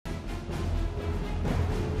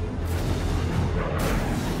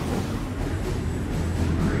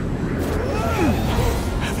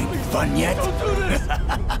done yet? Don't do this!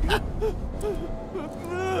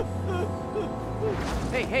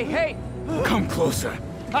 Hey! Come closer.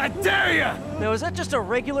 I dare ya! Now, is that just a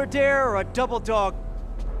regular dare or a double dog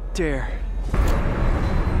dare?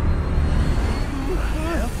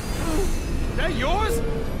 Is that yours?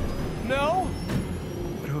 No?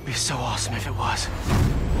 But it would be so awesome if it was.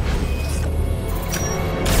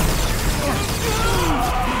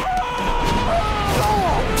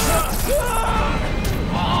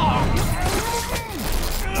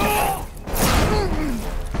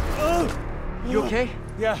 You okay?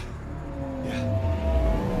 Yeah.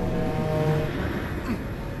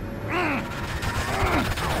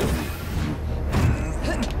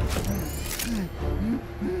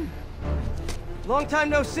 Long time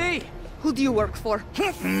no see. Who do you work for?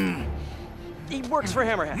 He works for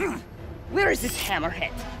Hammerhead. Where is this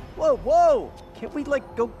hammerhead? Whoa! Can't we,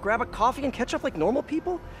 like, go grab a coffee and catch up like normal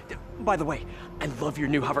people? By the way, I love your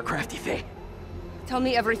new hovercrafty thing. Tell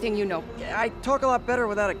me everything you know. I talk a lot better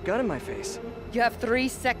without a gun in my face. You have 3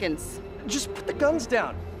 seconds. Just put the guns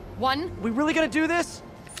down. 1, We really gonna do this?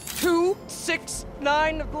 2, 6,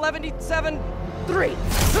 9, 11, 7... 3.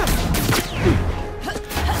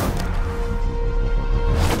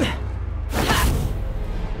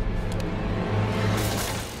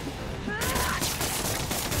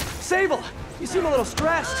 Sable, you seem a little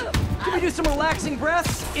stressed. Can we do some relaxing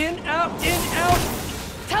breaths? In, out, in, out.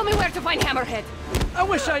 Tell me where to find Hammerhead. I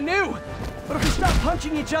wish I knew. But if we stop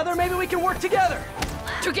punching each other, maybe we can work together.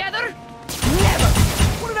 Together? Never!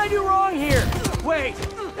 What did I do wrong here? Wait,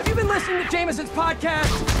 have you been listening to Jameson's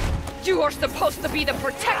podcast? You are supposed to be the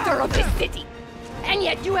protector of this city. And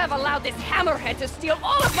yet you have allowed this hammerhead to steal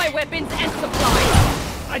all of my weapons and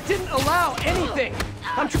supplies. I didn't allow anything.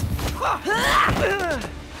 I'm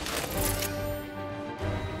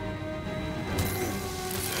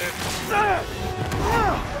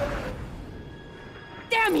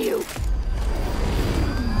Damn you!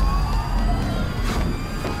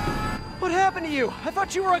 What happened to you? I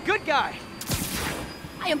thought you were a good guy.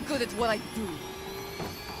 I am good at what I do.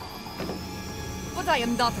 But I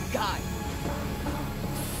am not a guy.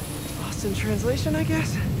 Lost in translation, I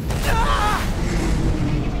guess?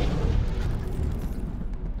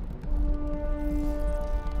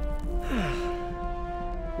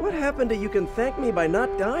 What happened to you can thank me by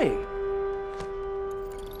not dying?